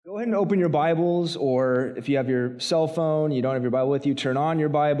Go ahead and open your Bibles, or if you have your cell phone, you don't have your Bible with you, turn on your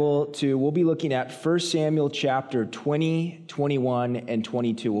Bible we'll be looking at 1 Samuel chapter 20, 21, and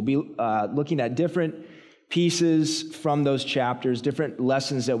 22. We'll be looking at different pieces from those chapters, different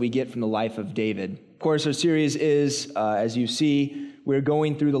lessons that we get from the life of David. Of course, our series is, as you see, we're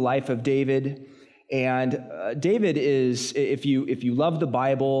going through the life of David. And David is, if you love the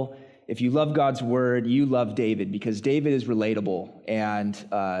Bible, if you love God's word, you love David, because David is relatable. And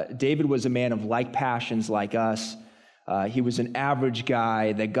David was a man of like passions like us. He was an average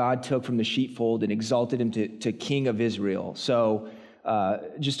guy that God took from the sheepfold and exalted him to king of Israel. So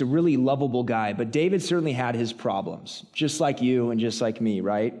just a really lovable guy. But David certainly had his problems, just like you and just like me,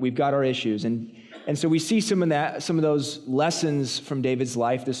 right? We've got our issues. And so we see some of those lessons from David's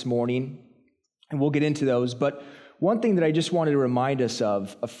life this morning, and we'll get into those. But one thing that I just wanted to remind us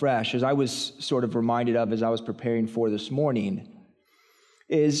of afresh, as I was sort of reminded of as I was preparing for this morning,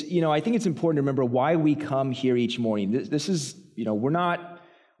 is, I think it's important to remember why we come here each morning. This is, we're not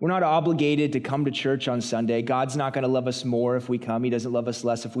obligated to come to church on Sunday. God's not going to love us more if we come. He doesn't love us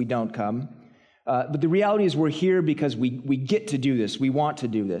less if we don't come. But the reality is we're here because we get to do this. We want to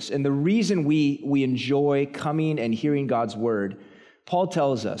do this. And the reason we enjoy coming and hearing God's word, Paul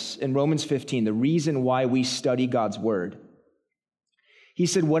tells us in Romans 15, the reason why we study God's word. He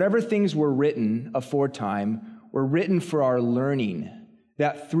said, whatever things were written aforetime were written for our learning,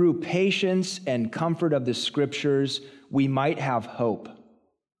 that through patience and comfort of the scriptures, we might have hope.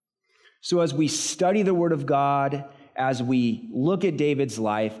 So as we study the word of God, as we look at David's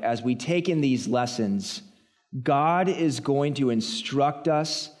life, as we take in these lessons, God is going to instruct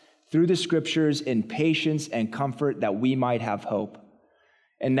us through the scriptures in patience and comfort that we might have hope.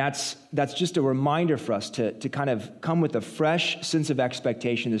 And that's just a reminder for us to kind of come with a fresh sense of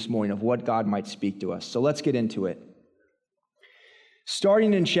expectation this morning of what God might speak to us. So let's get into it.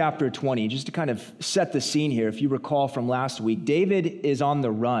 Starting in chapter 20, just to kind of set the scene here, if you recall from last week, David is on the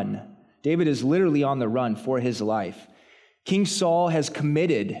run. David is literally on the run for his life. King Saul has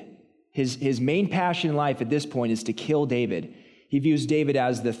committed his main passion in life at this point is to kill David. He views David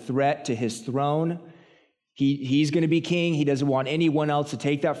as the threat to his throne. He's going to be king. He doesn't want anyone else to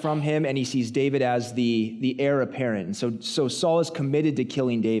take that from him, and he sees David as the heir apparent. And so Saul is committed to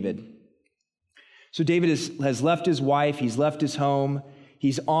killing David. So David has left his wife. He's left his home.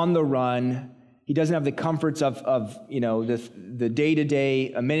 He's on the run. He doesn't have the comforts of the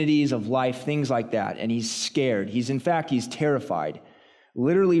day-to-day amenities of life, things like that, and he's scared. He's terrified,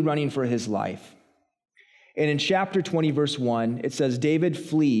 literally running for his life. And in chapter 20, verse 1, it says, David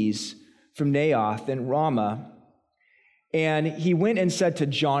flees from Naioth and Ramah, and he went and said to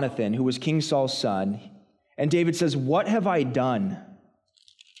Jonathan, who was King Saul's son, and David says, what have I done?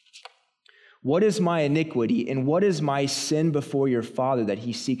 What is my iniquity, and what is my sin before your father that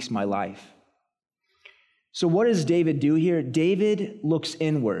he seeks my life? So what does David do here? David looks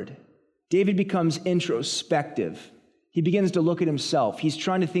inward. David becomes introspective. He begins to look at himself. He's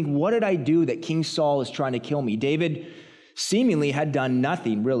trying to think, what did I do that King Saul is trying to kill me? David seemingly had done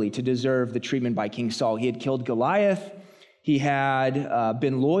nothing really to deserve the treatment by King Saul. He had killed Goliath. He had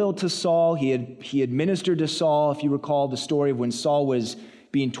been loyal to Saul. He had ministered to Saul. If you recall the story of when Saul was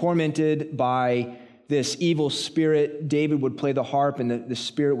being tormented by this evil spirit, David would play the harp and the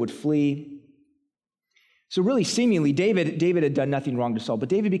spirit would flee. So really, seemingly, David had done nothing wrong to Saul, but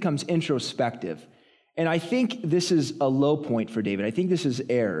David becomes introspective. And I think this is a low point for David. I think this is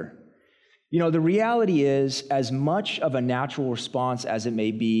error. The reality is, as much of a natural response as it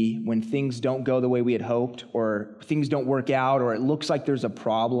may be when things don't go the way we had hoped, or things don't work out, or it looks like there's a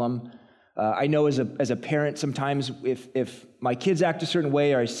problem. I know as a parent, sometimes if my kids act a certain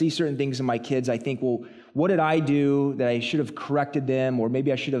way, or I see certain things in my kids, I think, well, what did I do that I should have corrected them, or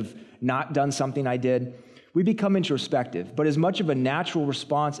maybe I should have not done something I did? We become introspective. But as much of a natural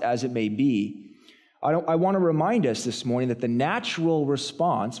response as it may be, I want to remind us this morning that the natural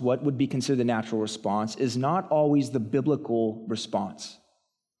response, what would be considered the natural response, is not always the biblical response.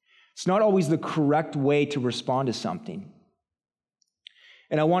 It's not always the correct way to respond to something.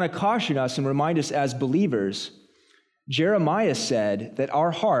 And I want to caution us and remind us as believers, Jeremiah said that our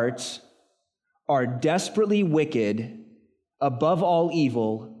hearts are desperately wicked, above all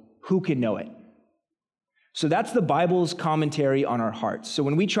evil, who can know it? So that's the Bible's commentary on our hearts. So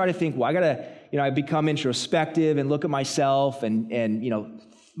when we try to think, well, I become introspective and look at myself and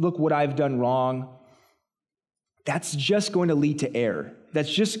look what I've done wrong, that's just going to lead to error. That's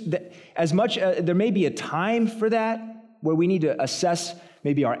just, as much, there may be a time for that where we need to assess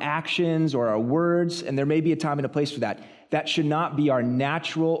maybe our actions or our words, and there may be a time and a place for that. That should not be our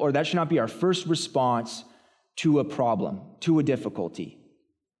natural, or that should not be our first response to a problem, to a difficulty.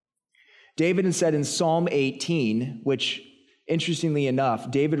 David instead in Psalm 18, which interestingly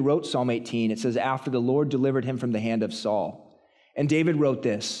enough, David wrote Psalm 18. It says, after the Lord delivered him from the hand of Saul. And David wrote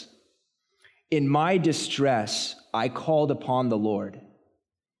this, in my distress, I called upon the Lord.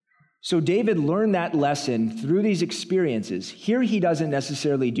 So David learned that lesson through these experiences. Here he doesn't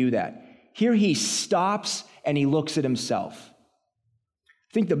necessarily do that. Here he stops and he looks at himself.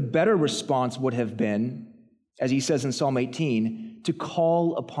 I think the better response would have been, as he says in Psalm 18, to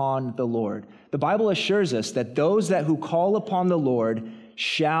call upon the Lord. The Bible assures us that those who call upon the Lord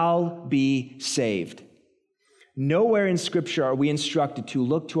shall be saved. Nowhere in Scripture are we instructed to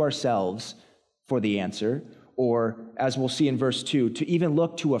look to ourselves for the answer, or, as we'll see in verse 2, to even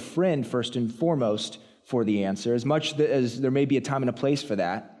look to a friend first and foremost for the answer, as much as there may be a time and a place for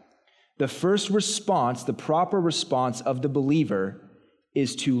that. The first response, the proper response of the believer,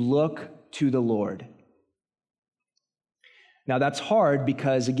 is to look to the Lord. Now, that's hard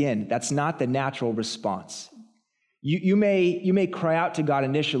because, again, that's not the natural response. You may cry out to God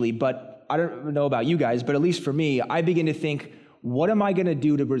initially, but I don't know about you guys, but at least for me, I begin to think, what am I going to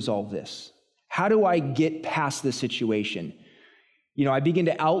do to resolve this? How do I get past this situation? I begin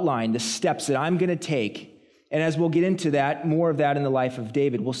to outline the steps that I'm going to take. And as we'll get into that, more of that in the life of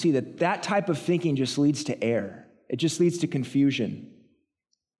David, we'll see that type of thinking just leads to error. It just leads to confusion.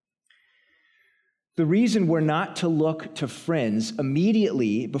 The reason we're not to look to friends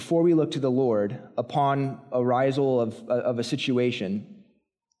immediately before we look to the Lord upon arisal of a situation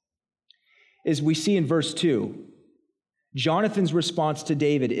is we see in verse 2, Jonathan's response to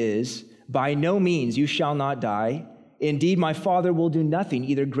David is, by no means you shall not die. Indeed, my father will do nothing,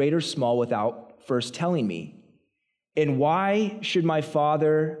 either great or small, without first telling me. And why should my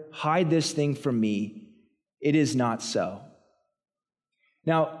father hide this thing from me? It is not so.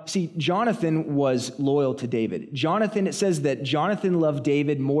 Now, see, Jonathan was loyal to David. It says that Jonathan loved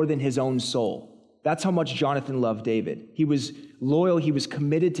David more than his own soul. That's how much Jonathan loved David. He was loyal, he was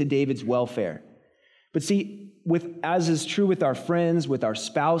committed to David's welfare. But see, as is true with our friends, with our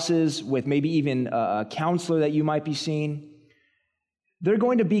spouses, with maybe even a counselor that you might be seeing, they're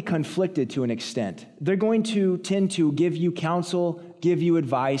going to be conflicted to an extent. They're going to tend to give you counsel, give you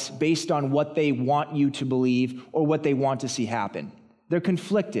advice based on what they want you to believe or what they want to see happen. They're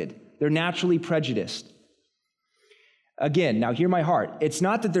conflicted. They're naturally prejudiced. Again, now hear my heart. It's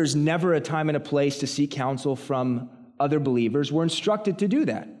not that there's never a time and a place to seek counsel from other believers. We're instructed to do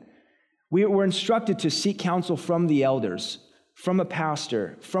that. We're instructed to seek counsel from the elders, from a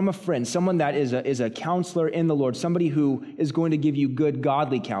pastor, from a friend, someone that is a counselor in the Lord, somebody who is going to give you good,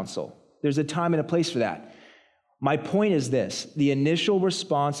 godly counsel. There's a time and a place for that. My point is this: the initial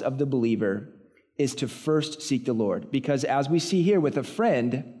response of the believer is to first seek the Lord. Because as we see here with a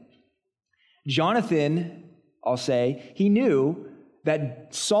friend, Jonathan, I'll say, he knew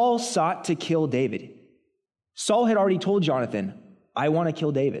that Saul sought to kill David. Saul had already told Jonathan, I want to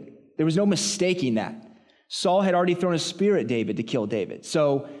kill David. There was no mistaking that. Saul had already thrown a spear at David to kill David.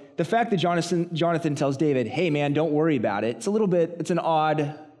 So the fact that Jonathan tells David, hey man, don't worry about it, it's an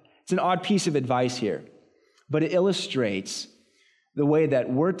odd piece of advice here. But it illustrates the way that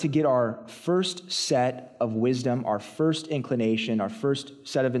we're to get our first set of wisdom, our first inclination, our first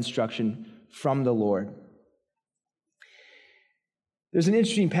set of instruction from the Lord. There's an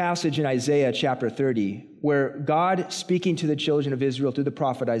interesting passage in Isaiah chapter 30 where God, speaking to the children of Israel through the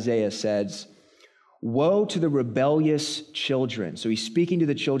prophet Isaiah, says, woe to the rebellious children. So he's speaking to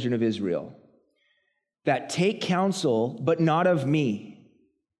the children of Israel that take counsel, but not of me,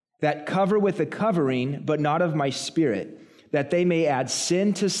 that cover with a covering, but not of my spirit, that they may add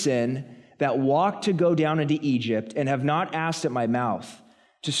sin to sin, that walk to go down into Egypt and have not asked at my mouth,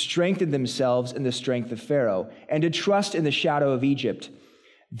 to strengthen themselves in the strength of Pharaoh, and to trust in the shadow of Egypt.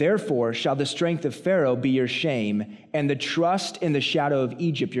 Therefore shall the strength of Pharaoh be your shame, and the trust in the shadow of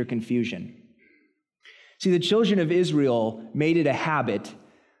Egypt your confusion. See, the children of Israel made it a habit.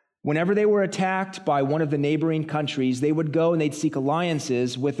 Whenever they were attacked by one of the neighboring countries, they would go and they'd seek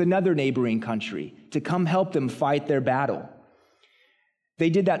alliances with another neighboring country to come help them fight their battle. They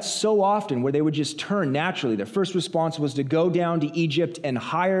did that so often where they would just turn naturally. Their first response was to go down to Egypt and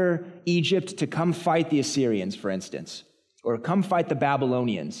hire Egypt to come fight the Assyrians, for instance, or come fight the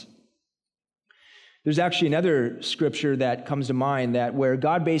Babylonians. There's actually another scripture that comes to mind that where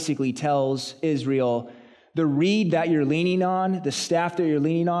God basically tells Israel, the reed that you're leaning on, the staff that you're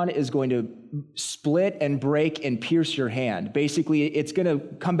leaning on is going to split and break and pierce your hand. Basically, it's going to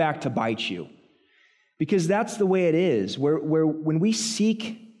come back to bite you. Because that's the way it is, where when we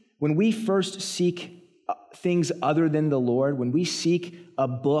first seek things other than the Lord, when we seek a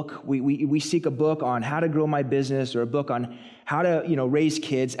book, we seek a book on how to grow my business or a book on how to, raise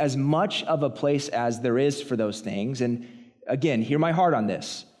kids, as much of a place as there is for those things. And again, hear my heart on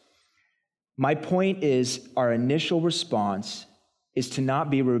this. My point is, our initial response is to not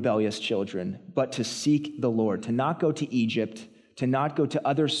be rebellious children, but to seek the Lord, to not go to Egypt, to not go to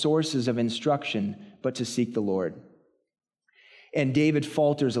other sources of instruction, but to seek the Lord. And David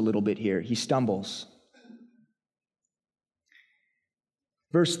falters a little bit here. He stumbles.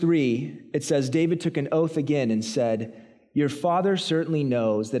 Verse 3, it says, David took an oath again and said, your father certainly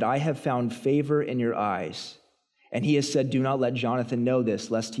knows that I have found favor in your eyes. And he has said, do not let Jonathan know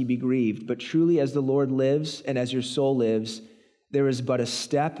this, lest he be grieved. But truly, as the Lord lives and as your soul lives, there is but a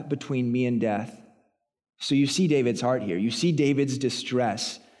step between me and death. So you see David's heart here. You see David's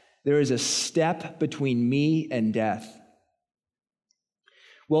distress. There is a step between me and death.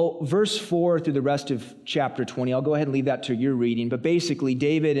 Well, verse 4 through the rest of chapter 20, I'll go ahead and leave that to your reading. But basically,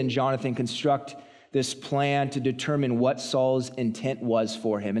 David and Jonathan construct this plan to determine what Saul's intent was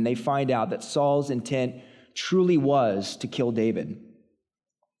for him. And they find out that Saul's intent truly was to kill David.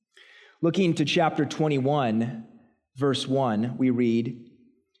 Looking to chapter 21, verse 1, we read,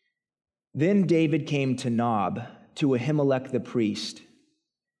 then David came to Nob, to Ahimelech the priest.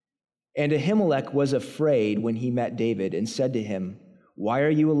 And Ahimelech was afraid when he met David and said to him, why are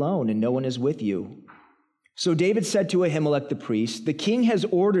you alone and no one is with you? So David said to Ahimelech the priest, the king has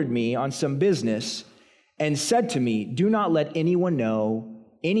ordered me on some business and said to me, do not let anyone know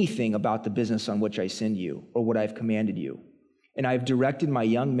anything about the business on which I send you or what I've commanded you. And I have directed my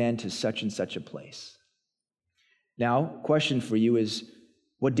young men to such and such a place. Now, question for you is,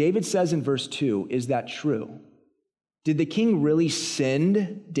 what David says in verse 2, is that true? Did the king really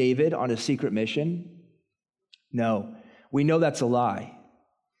send David on a secret mission? No. We know that's a lie.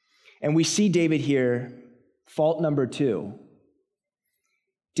 And we see David here, fault number 2.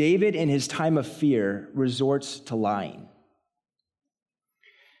 David, in his time of fear, resorts to lying.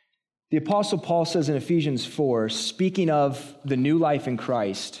 The Apostle Paul says in Ephesians 4, speaking of the new life in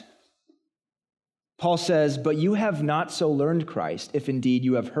Christ, Paul says, but you have not so learned Christ, if indeed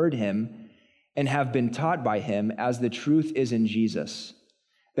you have heard him and have been taught by him, as the truth is in Jesus,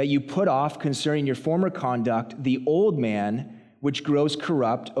 that you put off concerning your former conduct the old man, which grows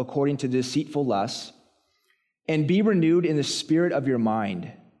corrupt according to deceitful lusts, and be renewed in the spirit of your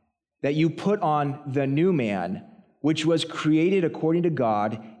mind, that you put on the new man, which was created according to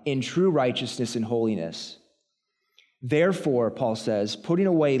God in true righteousness and holiness. Therefore, Paul says, putting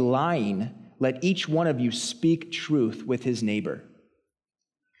away lying, let each one of you speak truth with his neighbor.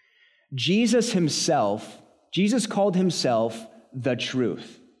 Jesus called himself the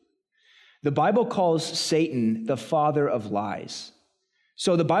truth. The Bible calls Satan the father of lies.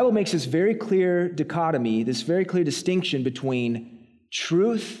 So the Bible makes this very clear dichotomy, this very clear distinction between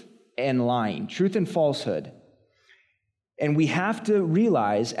truth and lying, truth and falsehood. And we have to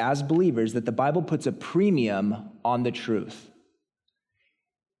realize as believers that the Bible puts a premium on the truth.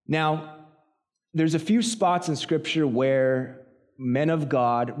 Now, there's a few spots in Scripture where men of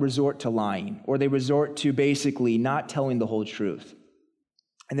God resort to lying, or they resort to basically not telling the whole truth.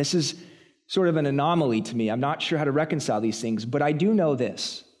 And this is sort of an anomaly to me. I'm not sure how to reconcile these things, but I do know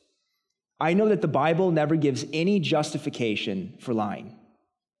this. I know that the Bible never gives any justification for lying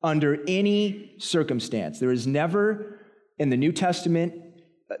under any circumstance. There is never, in the New Testament,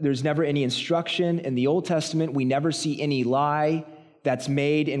 there's never any instruction. In the Old Testament, we never see any lie that's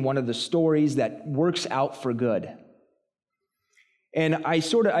made in one of the stories that works out for good. And I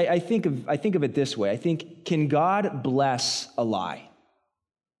think of it this way. I think, can God bless a lie?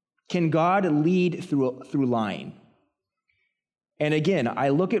 Can God lead through lying? And again, I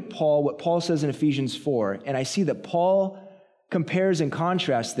look at Paul, what Paul says in Ephesians 4, and I see that Paul compares and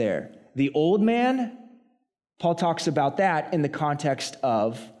contrasts there. The old man, Paul talks about that in the context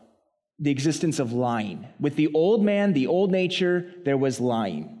of the existence of lying. With the old man, the old nature, there was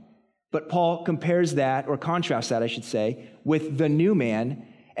lying. But Paul compares that, or contrasts that, I should say, with the new man,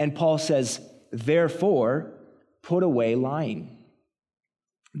 and Paul says, therefore, put away lying.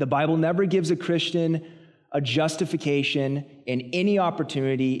 The Bible never gives a Christian a justification in any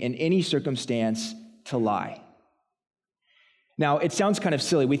opportunity, in any circumstance, to lie. Now, it sounds kind of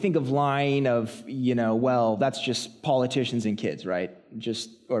silly. We think of lying of, well, that's just politicians and kids, right?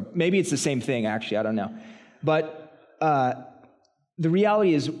 Or maybe it's the same thing, actually, I don't know. But the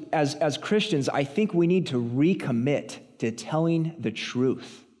reality is, as Christians, I think we need to recommit to telling the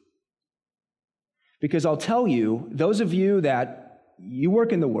truth. Because I'll tell you, those of you that you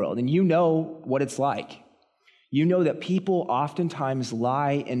work in the world and you know what it's like. You know that people oftentimes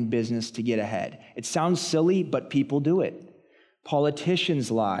lie in business to get ahead. It sounds silly, but people do it.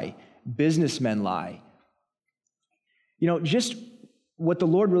 Politicians lie. Businessmen lie. Just what the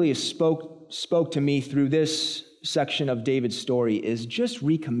Lord really spoke to me through this section of David's story is just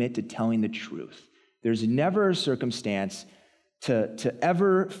recommit to telling the truth. There's never a circumstance to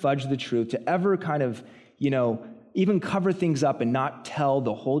ever fudge the truth, to ever kind of, even cover things up and not tell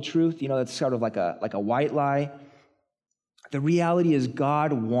the whole truth. That's sort of like a white lie. The reality is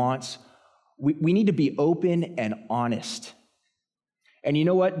God wants, we need to be open and honest. And you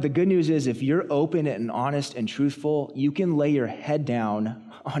know what? The good news is if you're open and honest and truthful, you can lay your head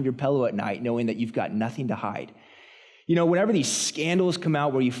down on your pillow at night knowing that you've got nothing to hide. Whenever these scandals come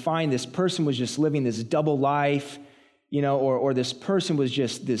out where you find this person was just living this double life, or this person was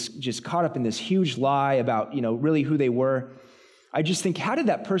just caught up in this huge lie about, really who they were, I just think, how did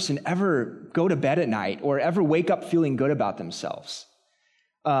that person ever go to bed at night or ever wake up feeling good about themselves?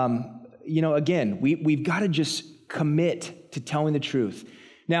 Again, we've got to just commit to telling the truth.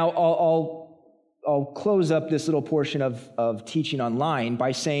 Now, I'll close up this little portion of teaching online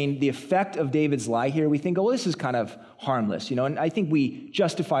by saying the effect of David's lie here, we think, this is kind of harmless, and I think we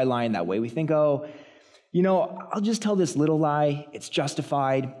justify lying that way. We think, I'll just tell this little lie. It's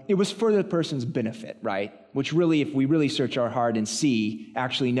justified. It was for the person's benefit, right? Which really, if we really search our heart and see,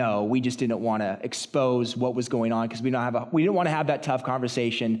 actually, no, we just didn't want to expose what was going on because we didn't want to have that tough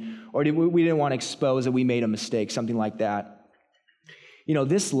conversation, or we didn't want to expose that we made a mistake, something like that.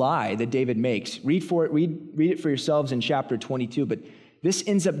 This lie that David makes, read it for yourselves in chapter 22, but this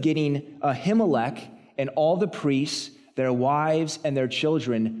ends up getting Ahimelech and all the priests, their wives, and their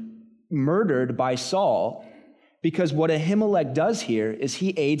children murdered by Saul, because what Ahimelech does here is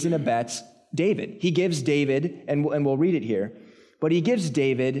he aids and abets David. He gives David, and we'll read it here, but he gives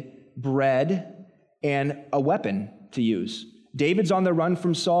David bread and a weapon to use. David's on the run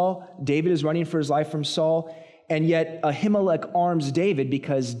from Saul. David is running for his life from Saul, and yet Ahimelech arms David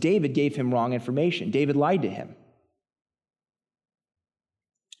because David gave him wrong information. David lied to him.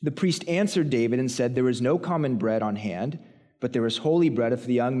 The priest answered David and said, "There is no common bread on hand, but there is holy bread if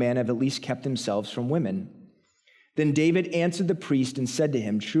the young men have at least kept themselves from women." Then David answered the priest and said to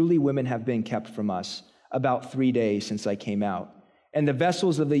him, "Truly women have been kept from us about 3 days since I came out. And the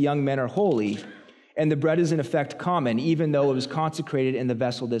vessels of the young men are holy, and the bread is in effect common, even though it was consecrated in the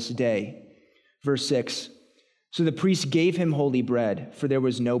vessel this day." Verse 6, so the priest gave him holy bread, for there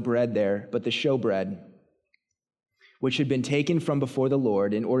was no bread there, but the showbread, which had been taken from before the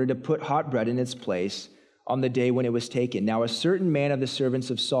Lord in order to put hot bread in its place on the day when it was taken. Now a certain man of the servants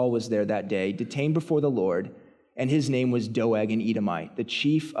of Saul was there that day, detained before the Lord, and his name was Doeg an Edomite, the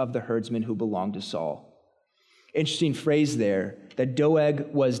chief of the herdsmen who belonged to Saul. Interesting phrase there, that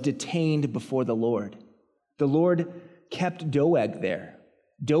Doeg was detained before the Lord. The Lord kept Doeg there.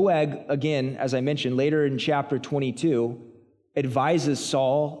 Doeg, again, as I mentioned, later in chapter 22, advises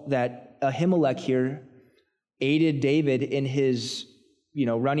Saul that Ahimelech here aided David in his,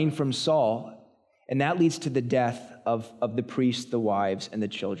 running from Saul, and that leads to the death of the priests, the wives, and the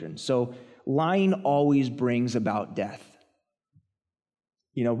children. So lying always brings about death.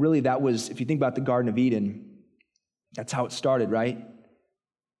 Really that was, if you think about the Garden of Eden, that's how it started, right?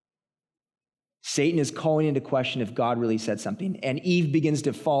 Satan is calling into question if God really said something, and Eve begins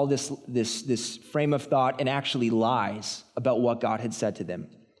to follow this frame of thought and actually lies about what God had said to them.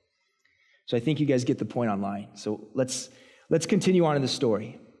 So I think you guys get the point online. So let's continue on in the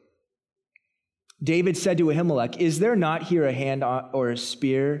story. David said to Ahimelech, "Is there not here a hand or a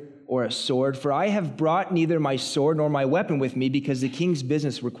spear or a sword? For I have brought neither my sword nor my weapon with me, because the king's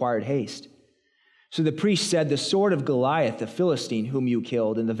business required haste." So the priest said, "The sword of Goliath, the Philistine, whom you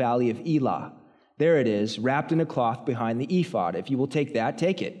killed in the valley of Elah. There it is, wrapped in a cloth behind the ephod. If you will take that,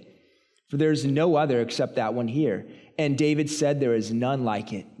 take it. For there is no other except that one here." And David said, "There is none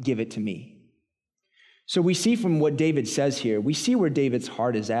like it. Give it to me." So we see from what David says here, we see where David's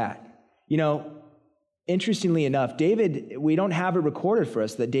heart is at. Interestingly enough, David, we don't have it recorded for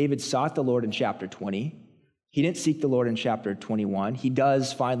us that David sought the Lord in chapter 20. He didn't seek the Lord in chapter 21. He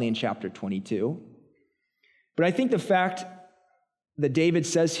does finally in chapter 22. But I think the fact that David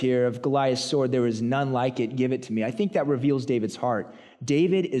says here of Goliath's sword, "There is none like it, give it to me," I think that reveals David's heart.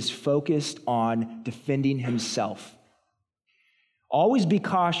 David is focused on defending himself. Always be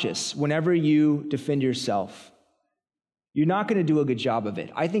cautious whenever you defend yourself. You're not going to do a good job of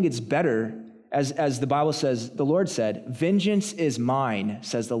it. I think it's better, as the Bible says, the Lord said, "Vengeance is mine,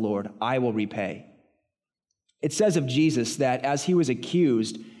 says the Lord, I will repay." It says of Jesus that as he was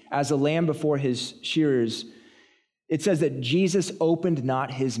accused as a lamb before his shearers, it says that Jesus opened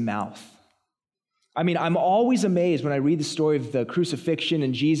not his mouth. I mean, I'm always amazed when I read the story of the crucifixion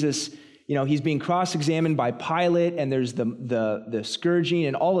and Jesus, he's being cross-examined by Pilate, and there's the scourging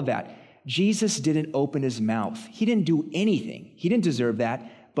and all of that. Jesus didn't open his mouth. He didn't do anything. He didn't deserve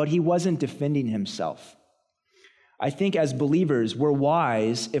that, but he wasn't defending himself. I think as believers, we're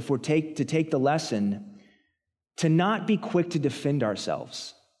wise, if we're to take the lesson, to not be quick to defend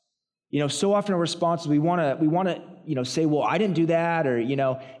ourselves. So often our response is we want to say, well, I didn't do that, or,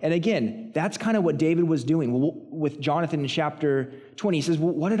 and again, that's kind of what David was doing with Jonathan in chapter 20. He says,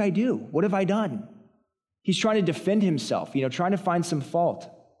 well, what did I do? What have I done? He's trying to defend himself, trying to find some fault.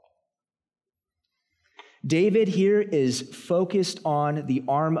 David here is focused on the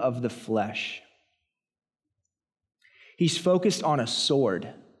arm of the flesh. He's focused on a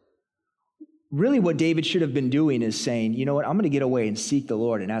sword. Really what David should have been doing is saying, you know what, I'm going to get away and seek the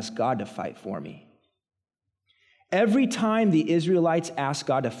Lord and ask God to fight for me. Every time the Israelites asked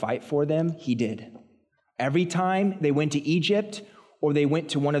God to fight for them, he did. Every time they went to Egypt or they went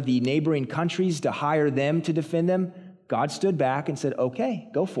to one of the neighboring countries to hire them to defend them, God stood back and said, okay,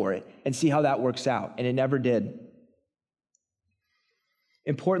 go for it and see how that works out. And it never did.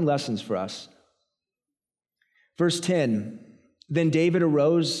 Important lessons for us. Verse 10, then David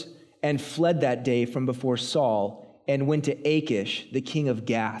arose and fled that day from before Saul and went to Achish, the king of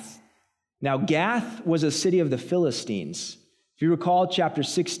Gath. Now, Gath was a city of the Philistines. If you recall chapter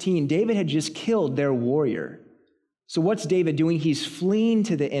 16, David had just killed their warrior. So what's David doing? He's fleeing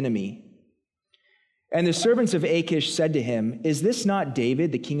to the enemy. And the servants of Achish said to him, is this not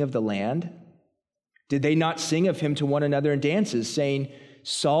David, the king of the land? Did they not sing of him to one another in dances, saying,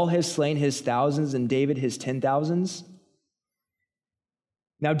 Saul has slain his thousands and David his 10,000s?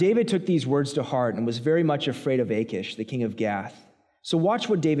 Now David took these words to heart and was very much afraid of Achish, the king of Gath. So watch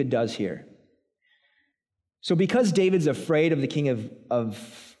what David does here. So because David's afraid of the king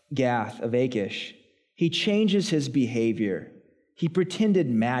of Gath, of Achish, he changes his behavior. He pretended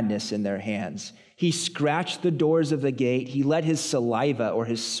madness in their hands. He scratched the doors of the gate. He let his saliva or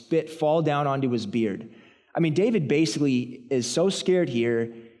his spit fall down onto his beard. I mean, David basically is so scared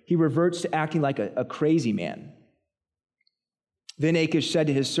here, he reverts to acting like a crazy man. Then Achish said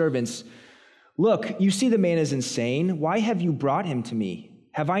to his servants, look, you see the man is insane. Why have you brought him to me?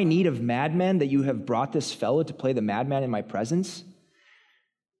 Have I need of madmen that you have brought this fellow to play the madman in my presence?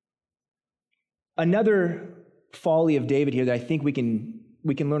 Another folly of David here that I think we can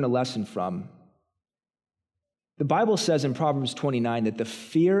learn a lesson from. The Bible says in Proverbs 29 that the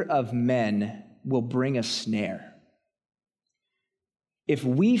fear of men will bring a snare. If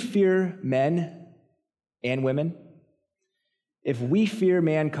we fear men and women, if we fear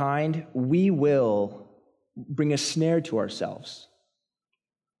mankind, we will bring a snare to ourselves.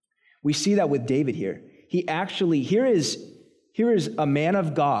 We see that with David here. He actually, here is a man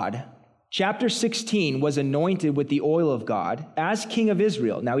of God. Chapter 16 was anointed with the oil of God as king of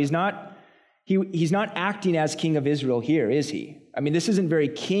Israel. Now, he's not acting as king of Israel here, is he? I mean, this isn't very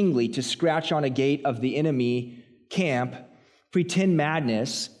kingly to scratch on a gate of the enemy camp, pretend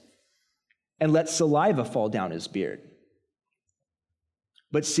madness, and let saliva fall down his beard.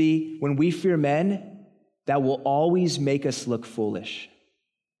 But see, when we fear men, that will always make us look foolish.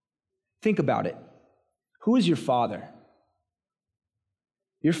 Think about it. Who is your father?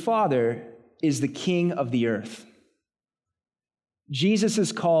 Your father is the king of the earth. Jesus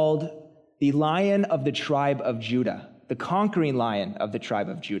is called the Lion of the tribe of Judah, the conquering Lion of the tribe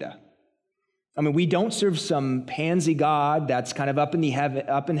of Judah. I mean, we don't serve some pansy God that's kind of up in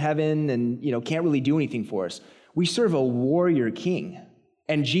heaven and can't really do anything for us. We serve a warrior king.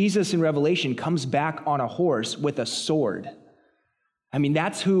 And Jesus in Revelation comes back on a horse with a sword. I mean,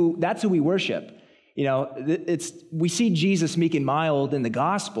 that's who we worship. We see Jesus meek and mild in the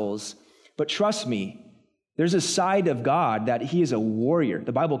Gospels, but trust me, there's a side of God that he is a warrior.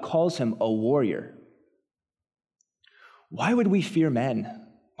 The Bible calls him a warrior. Why would we fear men?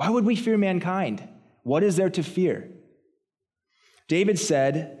 Why would we fear mankind? What is there to fear? David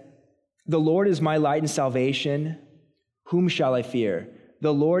said, the Lord is my light and salvation. Whom shall I fear?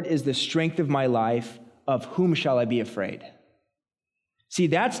 The Lord is the strength of my life. Of whom shall I be afraid? See,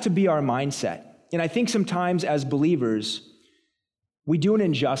 that's to be our mindset. And I think sometimes as believers, we do an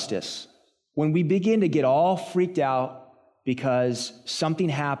injustice when we begin to get all freaked out because something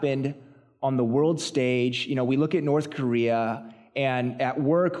happened on the world stage. We look at North Korea, and at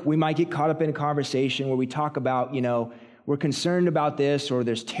work, we might get caught up in a conversation where we talk about, we're concerned about this, or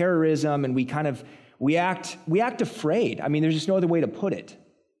there's terrorism, and we act afraid. I mean, there's just no other way to put it.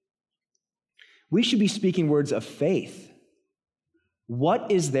 We should be speaking words of faith.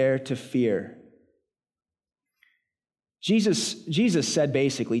 What is there to fear? Jesus said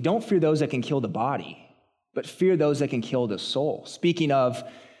basically, don't fear those that can kill the body, but fear those that can kill the soul. Speaking of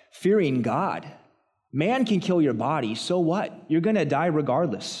fearing God, man can kill your body, so what? You're going to die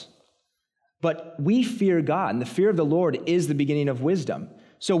regardless. But we fear God, and the fear of the Lord is the beginning of wisdom.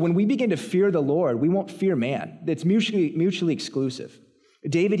 So when we begin to fear the Lord, we won't fear man. It's mutually exclusive.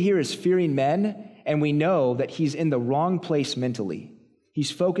 David here is fearing men, and we know that he's in the wrong place mentally. He's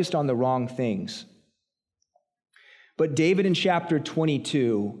focused on the wrong things. But David in chapter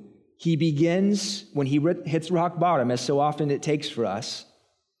 22, he begins, when he hits rock bottom, as so often it takes for us,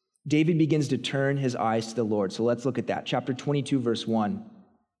 David begins to turn his eyes to the Lord. So let's look at that. Chapter 22, verse 1.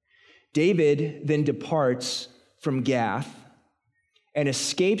 David then departs from Gath and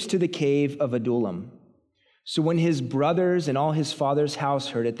escapes to the cave of Adullam. So when his brothers and all his father's house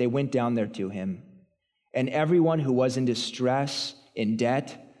heard it, they went down there to him. And everyone who was in distress, in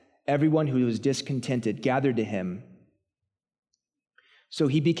debt, everyone who was discontented gathered to him. So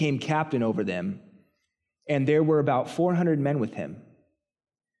he became captain over them, and there were about 400 men with him.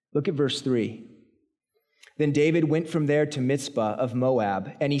 Look at verse 3. Then David went from there to Mizpah of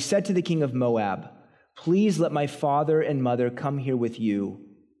Moab, and he said to the king of Moab, please let my father and mother come here with you.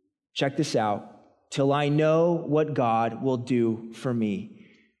 Check this out. Till I know what God will do for me.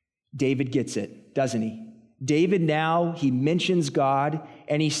 David gets it, doesn't he? David now, he mentions God,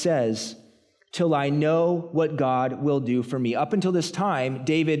 and he says, till I know what God will do for me. Up until this time,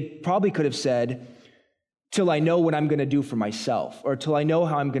 David probably could have said, till I know what I'm going to do for myself, or till I know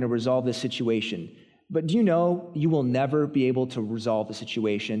how I'm going to resolve this situation. But do you know you will never be able to resolve the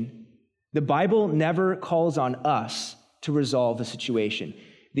situation? The Bible never calls on us to resolve the situation.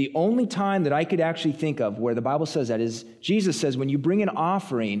 The only time that I could actually think of where the Bible says that is Jesus says, when you bring an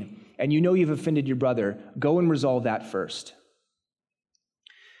offering and you know you've offended your brother, go and resolve that first.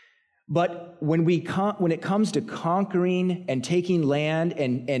 But when it comes to conquering and taking land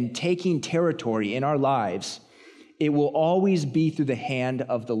and taking territory in our lives, it will always be through the hand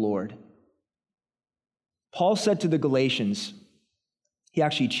of the Lord. Paul said to the Galatians, he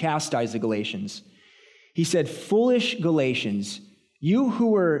actually chastised the Galatians. He said, foolish Galatians, you who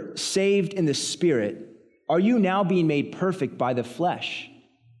were saved in the Spirit, are you now being made perfect by the flesh?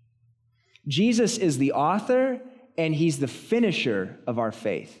 Jesus is the author and he's the finisher of our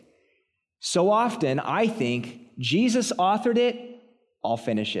faith. So often, I think, Jesus authored it, I'll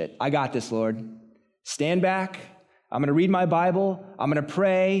finish it. I got this, Lord. Stand back. I'm going to read my Bible. I'm going to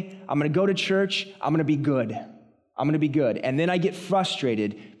pray. I'm going to go to church. I'm going to be good. I'm going to be good. And then I get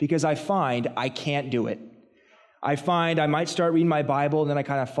frustrated because I find I can't do it. I find I might start reading my Bible and then I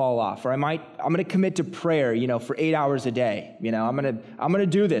kind of fall off. Or I'm going to commit to prayer, for 8 hours a day. I'm going to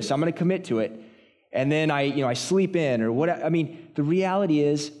do this. I'm going to commit to it. And then I sleep in or what. The reality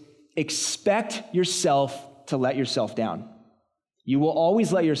is, expect yourself to let yourself down. You will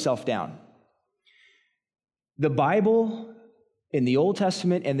always let yourself down. The Bible in the Old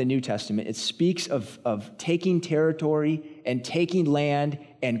Testament and the New Testament, it speaks of taking territory and taking land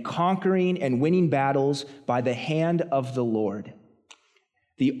and conquering and winning battles by the hand of the Lord.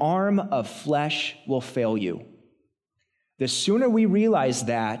 The arm of flesh will fail you. The sooner we realize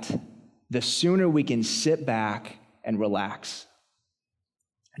that, the sooner we can sit back and relax.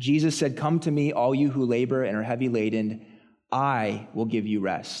 Jesus said, come to me, all you who labor and are heavy laden, I will give you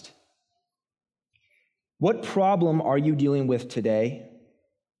rest. What problem are you dealing with today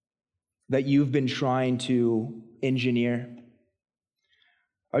that you've been trying to engineer?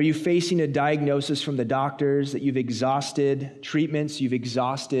 Are you facing a diagnosis from the doctors that you've exhausted treatments, you've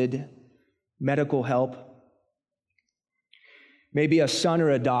exhausted medical help? Maybe a son or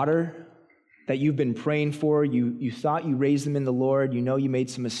a daughter that you've been praying for, you thought you raised them in the Lord, you know you made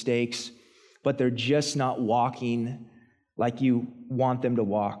some mistakes, but they're just not walking like you want them to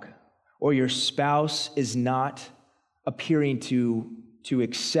walk. Or your spouse is not appearing to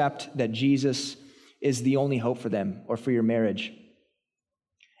accept that Jesus is the only hope for them or for your marriage.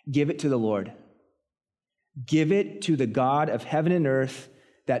 Give it to the Lord. Give it to the God of heaven and earth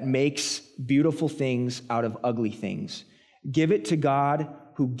that makes beautiful things out of ugly things. Give it to God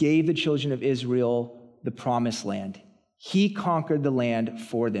who gave the children of Israel the promised land. He conquered the land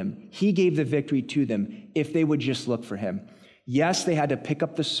for them. He gave the victory to them if they would just look for him. Yes, they had to pick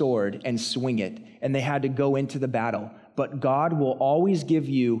up the sword and swing it, and they had to go into the battle. But God will always give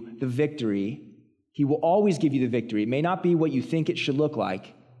you the victory. He will always give you the victory. It may not be what you think it should look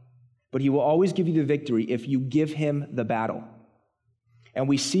like, but he will always give you the victory if you give him the battle. And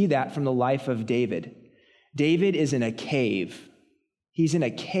we see that from the life of David. David is in a cave. He's in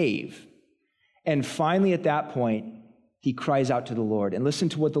a cave. And finally, at that point, he cries out to the Lord. And listen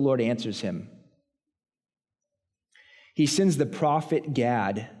to what the Lord answers him. He sends the prophet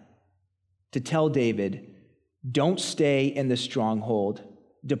Gad to tell David, don't stay in the stronghold,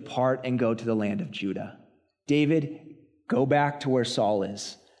 depart and go to the land of Judah. David, go back to where Saul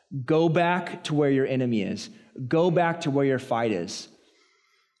is. Go back to where your enemy is. Go back to where your fight is.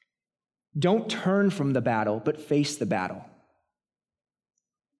 Don't turn from the battle, but face the battle.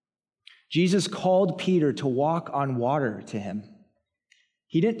 Jesus called Peter to walk on water to him.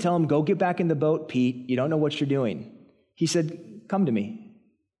 He didn't tell him, go get back in the boat, Pete. You don't know what you're doing. He said, come to me.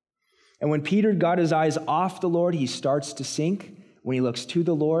 And when Peter got his eyes off the Lord, he starts to sink. When he looks to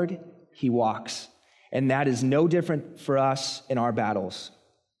the Lord, he walks. And that is no different for us in our battles.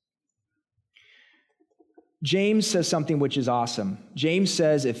 James says something which is awesome. James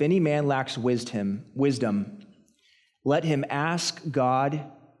says, if any man lacks wisdom, let him ask God,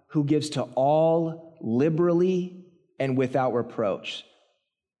 who gives to all liberally and without reproach.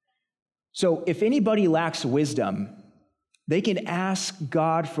 So if anybody lacks wisdom, they can ask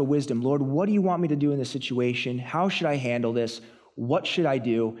God for wisdom. Lord, what do you want me to do in this situation? How should I handle this? What should I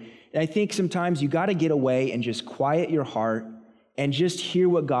do? And I think sometimes you got to get away and just quiet your heart and just hear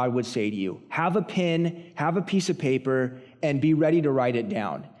what God would say to you. Have a pen, have a piece of paper, and be ready to write it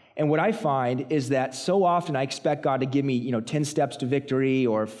down. And what I find is that so often I expect God to give me, 10 steps to victory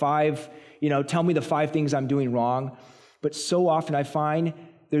or 5, tell me the 5 things I'm doing wrong. But so often I find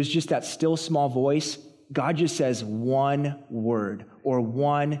there's just that still small voice. God just says one word or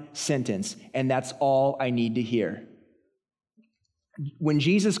one sentence, and that's all I need to hear. When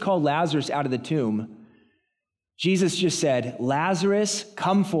Jesus called Lazarus out of the tomb, Jesus just said, Lazarus,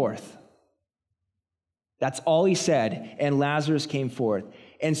 come forth. That's all he said, and Lazarus came forth.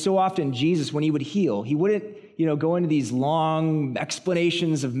 And so often Jesus, when he would heal, he wouldn't, go into these long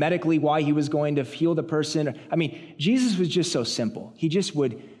explanations of medically why he was going to heal the person. I mean, Jesus was just so simple. He just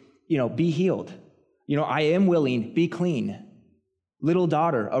would, be healed. I am willing, be clean. Little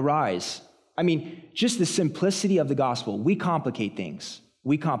daughter, arise. I mean, just the simplicity of the gospel. We complicate things.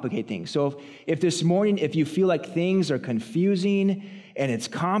 So if this morning, if you feel like things are confusing and it's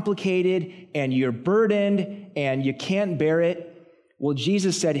complicated and you're burdened and you can't bear it, well,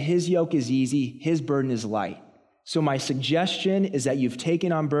 Jesus said his yoke is easy, his burden is light. So my suggestion is that you've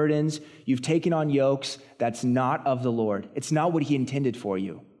taken on burdens, you've taken on yokes that's not of the Lord. It's not what he intended for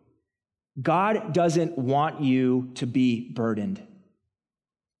you. God doesn't want you to be burdened.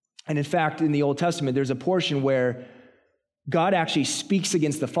 And in fact, in the Old Testament, there's a portion where God actually speaks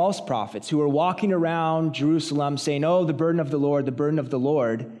against the false prophets who are walking around Jerusalem saying, oh, the burden of the Lord, the burden of the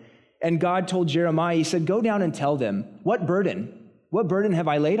Lord. And God told Jeremiah, he said, go down and tell them, what burden? What burden have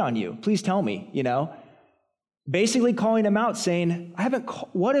I laid on you? Please tell me, Basically calling them out, saying,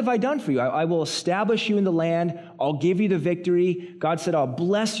 what have I done for you? I will establish you in the land. I'll give you the victory. God said, I'll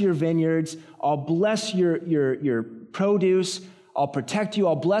bless your vineyards. I'll bless your produce. I'll protect you.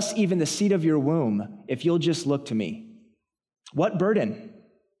 I'll bless even the seed of your womb if you'll just look to me. What burden?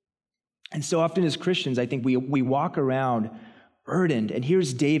 And so often as Christians, I think we walk around burdened. And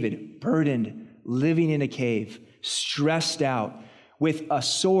here's David, burdened, living in a cave, stressed out, with a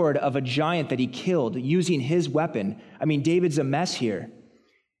sword of a giant that he killed, using his weapon. I mean, David's a mess here.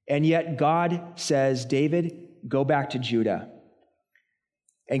 And yet God says, David, go back to Judah.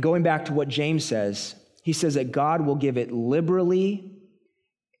 And going back to what James says, he says that God will give it liberally.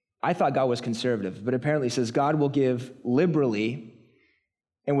 I thought God was conservative, but apparently he says God will give liberally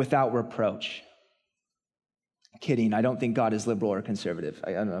and without reproach. Kidding, I don't think God is liberal or conservative.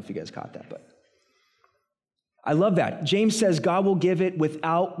 I don't know if you guys caught that, but I love that. James says God will give it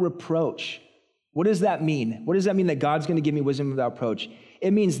without reproach. What does that mean? What does that mean that God's going to give me wisdom without reproach? It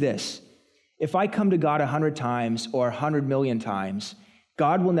means this. If I come to God 100 times or 100 million times,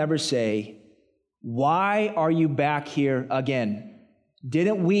 God will never say, why are you back here again?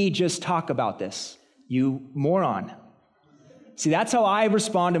 Didn't we just talk about this? You moron. See, that's how I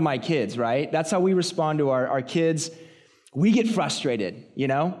respond to my kids, right? That's how we respond to our kids. We get frustrated,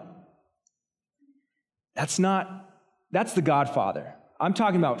 That's the Godfather. I'm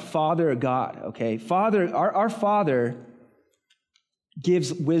talking about Father God, okay? Father, our Father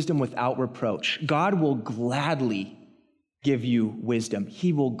gives wisdom without reproach. God will gladly give you wisdom.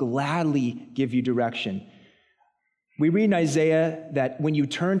 He will gladly give you direction. We read in Isaiah that when you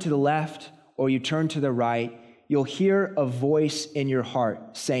turn to the left or you turn to the right, you'll hear a voice in your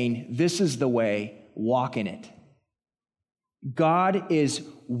heart saying, this is the way, walk in it. God is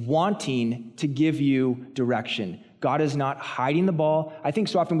wanting to give you direction. God is not hiding the ball. I think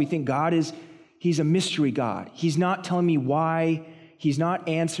so often we think he's a mystery God. He's not telling me why. He's not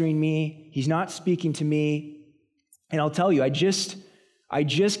answering me. He's not speaking to me. And I'll tell you, I just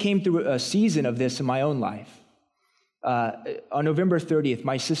came through a season of this in my own life. On November 30th,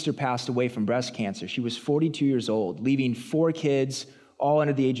 my sister passed away from breast cancer. She was 42 years old, leaving 4 kids, all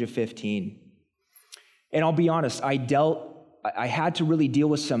under the age of 15. And I'll be honest, I had to really deal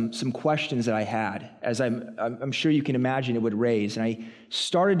with some questions that I had, as I'm sure you can imagine it would raise. And I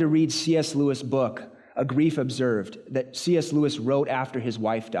started to read C.S. Lewis' book, A Grief Observed, that C.S. Lewis wrote after his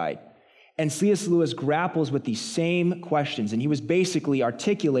wife died. And C.S. Lewis grapples with these same questions, and he was basically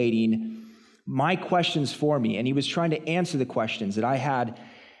articulating my questions for me, and he was trying to answer the questions that I had.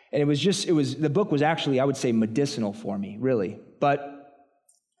 And the book was actually, I would say, medicinal for me, really. But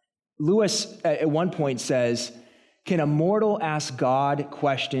Lewis at one point says, "Can a mortal ask God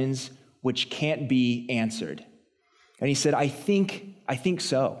questions which can't be answered?" And he said, I think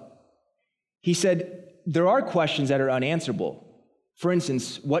so. He said, there are questions that are unanswerable. For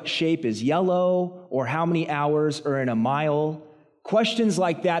instance, what shape is yellow, or how many hours are in a mile? Questions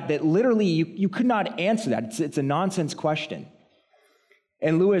like that literally you could not answer that. It's a nonsense question.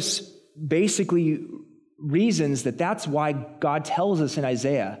 And Lewis basically reasons that that's why God tells us in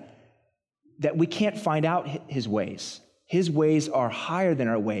Isaiah that we can't find out his ways. His ways are higher than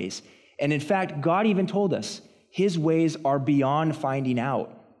our ways. And in fact, God even told us his ways are beyond finding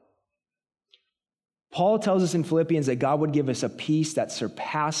out. Paul tells us in Philippians that God would give us a peace that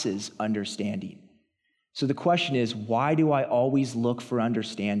surpasses understanding. So the question is, why do I always look for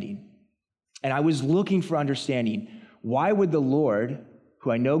understanding? And I was looking for understanding. Why would the Lord,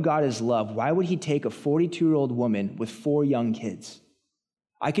 who I know God is love, why would he take a 42-year-old woman with 4 young kids?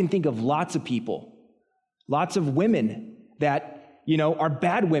 I can think of lots of people, lots of women that, are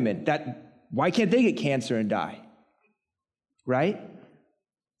bad women, that why can't they get cancer and die? Right?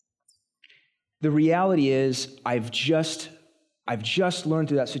 The reality is I've just learned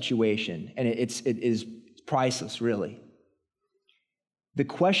through that situation, and it is priceless, really. The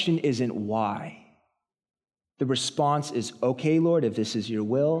question isn't why. The response is, okay, Lord, if this is your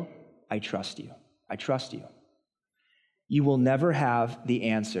will, I trust you. I trust you. You will never have the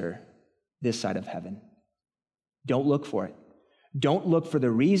answer this side of heaven. Don't look for it. Don't look for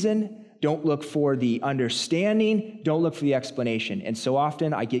the reason. Don't look for the understanding. Don't look for the explanation. And so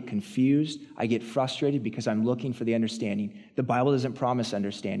often I get confused. I get frustrated because I'm looking for the understanding. The Bible doesn't promise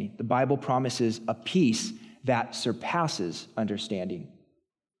understanding. The Bible promises a peace that surpasses understanding.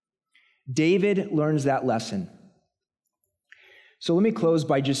 David learns that lesson. So let me close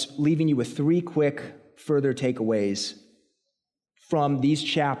by just leaving you with 3 quick further takeaways from these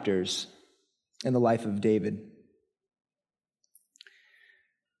chapters in the life of David.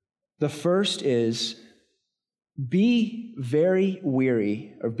 The first is, be very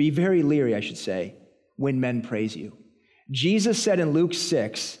leery, I should say, when men praise you. Jesus said in Luke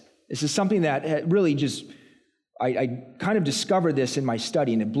 6, this is something that really just, I kind of discovered this in my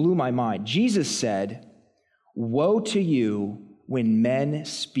study and it blew my mind. Jesus said, "Woe to you when men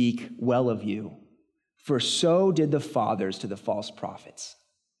speak well of you, for so did the fathers to the false prophets."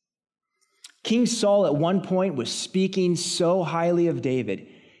 King Saul at one point was speaking so highly of David.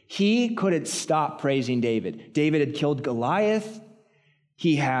 He couldn't stop praising David. David had killed Goliath.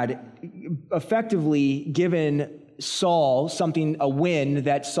 He had effectively given Saul a win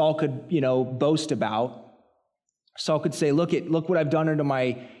that Saul could, boast about. Saul could say, look what I've done under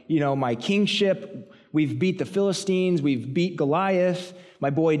my kingship. We've beat the Philistines. We've beat Goliath. My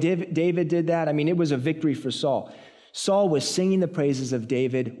boy David did that. It was a victory for Saul. Saul was singing the praises of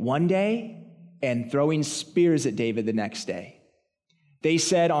David one day and throwing spears at David the next day. They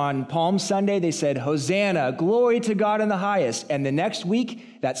said on Palm Sunday, "Hosanna, glory to God in the highest." And the next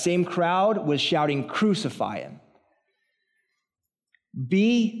week, that same crowd was shouting, "Crucify him."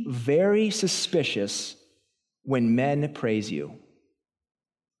 Be very suspicious when men praise you.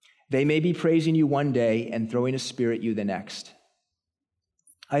 They may be praising you one day and throwing a spear at you the next.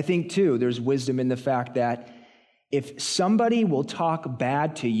 I think, too, there's wisdom in the fact that if somebody will talk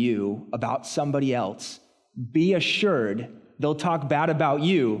bad to you about somebody else, be assured they'll talk bad about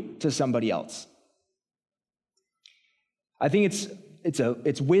you to somebody else. I think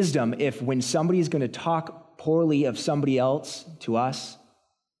it's wisdom if when somebody's going to talk poorly of somebody else to us,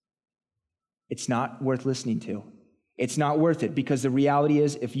 it's not worth listening to. It's not worth it, because the reality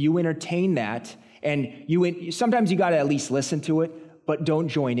is if you entertain that, and sometimes you got to at least listen to it, but don't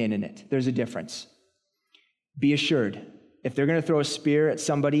join in it. There's a difference. Be assured, if they're going to throw a spear at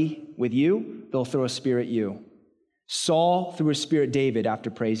somebody with you, they'll throw a spear at you. Saul threw a spear at David after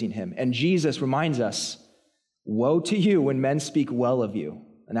praising him. And Jesus reminds us, woe to you when men speak well of you.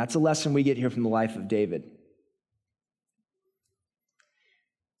 And that's a lesson we get here from the life of David.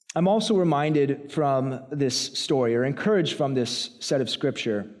 I'm also reminded from this story, or encouraged from this set of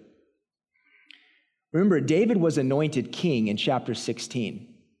scripture, Remember, David was anointed king in chapter 16.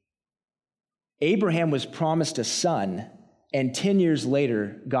 Abraham was promised a son, and 10 years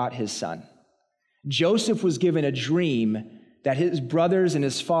later got his son. Joseph was given a dream that his brothers and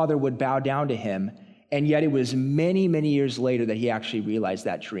his father would bow down to him, and yet it was many, many years later that he actually realized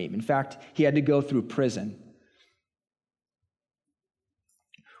that dream. In fact, he had to go through prison.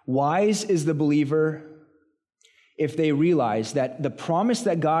 Wise is the believer if they realize that the promise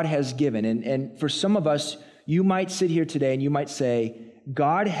that God has given, and for some of us, you might sit here today and you might say,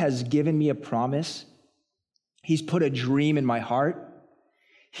 God has given me a promise. He's put a dream in my heart.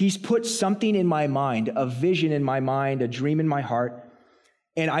 He's put something in my mind, a vision in my mind, a dream in my heart,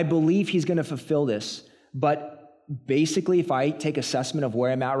 and I believe he's going to fulfill this. But basically, if I take assessment of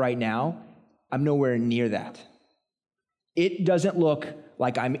where I'm at right now, I'm nowhere near that. It doesn't look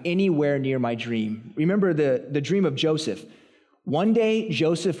like I'm anywhere near my dream. Remember the dream of Joseph. One day,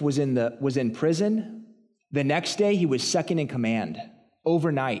 Joseph was in prison. The next day, he was second in command,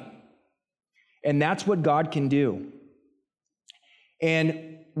 overnight. And that's what God can do.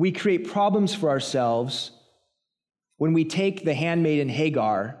 And we create problems for ourselves when we take the handmaiden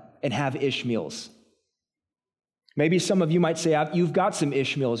Hagar and have Ishmaels. Maybe some of you might say, you've got some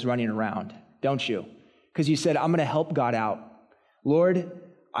Ishmaels running around, don't you? Because you said, I'm going to help God out. Lord,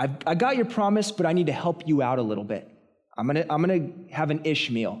 I got your promise, but I need to help you out a little bit. I'm going to have an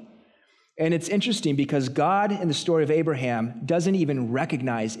Ishmael. And it's interesting because God in the story of Abraham doesn't even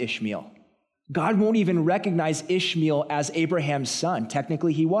recognize Ishmael. God won't even recognize Ishmael as Abraham's son.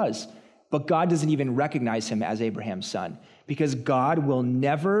 Technically, he was. But God doesn't even recognize him as Abraham's son because God will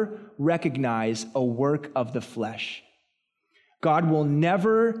never recognize a work of the flesh. God will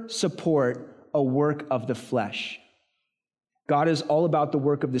never support a work of the flesh. God is all about the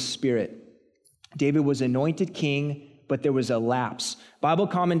work of the Spirit. David was anointed king, but there was a lapse. Bible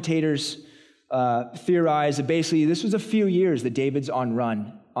commentators theorize that basically this was a few years that David's on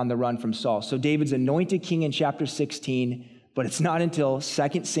the run from Saul. So David's anointed king in chapter 16, but it's not until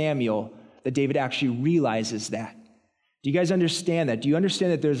 2 Samuel that David actually realizes that. Do you guys understand that? Do you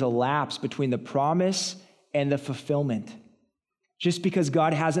understand that there's a lapse between the promise and the fulfillment? Just because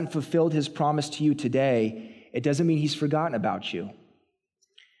God hasn't fulfilled his promise to you today, it doesn't mean he's forgotten about you.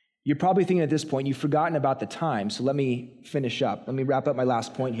 You're probably thinking at this point, you've forgotten about the time, so let me finish up. Let me wrap up my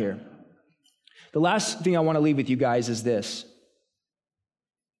last point here. The last thing I want to leave with you guys is this.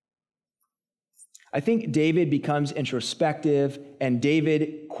 I think David becomes introspective, and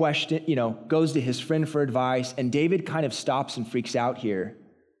David goes to his friend for advice, and David kind of stops and freaks out here.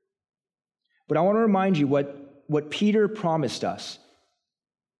 But I want to remind you what Peter promised us.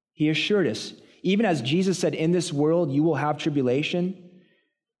 He assured us, even as Jesus said, in this world you will have tribulation,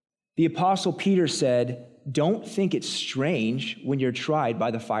 the Apostle Peter said, don't think it's strange when you're tried by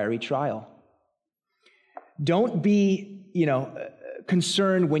the fiery trial. Don't be,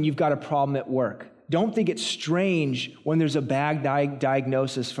 concerned when you've got a problem at work. Don't think it's strange when there's a bad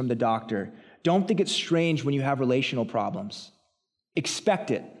diagnosis from the doctor. Don't think it's strange when you have relational problems. Expect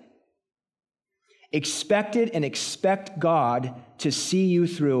it. Expect it and expect God to see you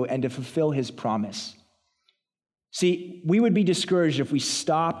through and to fulfill his promise. See, we would be discouraged if we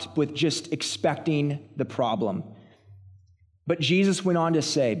stopped with just expecting the problem. But Jesus went on to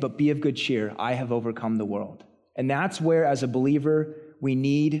say, but be of good cheer, I have overcome the world. And that's where, as a believer, we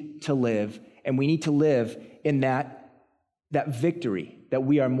need to live. And we need to live in that victory, that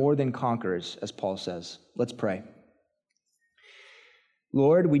we are more than conquerors, as Paul says. Let's pray.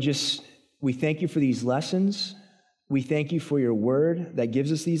 Lord, we thank you for these lessons. We thank you for your word that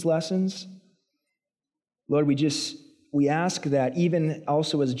gives us these lessons. Lord, we ask that even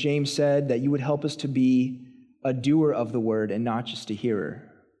also, as James said, that you would help us to be a doer of the word and not just a hearer.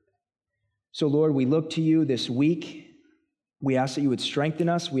 So, Lord, we look to you this week. We ask that you would strengthen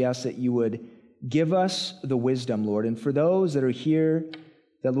us. We ask that you would give us the wisdom, Lord. And for those that are here,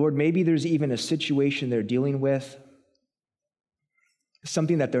 that, Lord, maybe there's even a situation they're dealing with,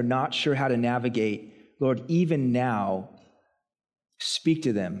 something that they're not sure how to navigate. Lord, even now, speak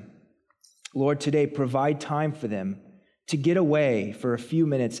to them. Lord, today, provide time for them to get away for a few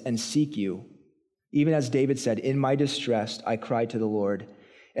minutes and seek you. Even as David said, in my distress, I cried to the Lord.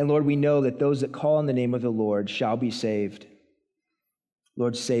 And Lord, we know that those that call on the name of the Lord shall be saved.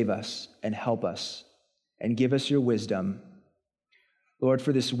 Lord, save us and help us and give us your wisdom. Lord,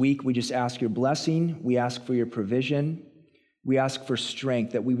 for this week, we just ask your blessing. We ask for your provision. We ask for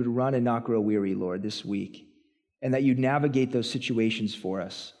strength, that we would run and not grow weary, Lord, this week, and that you'd navigate those situations for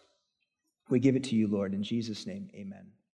us. We give it to you, Lord, in Jesus' name, amen.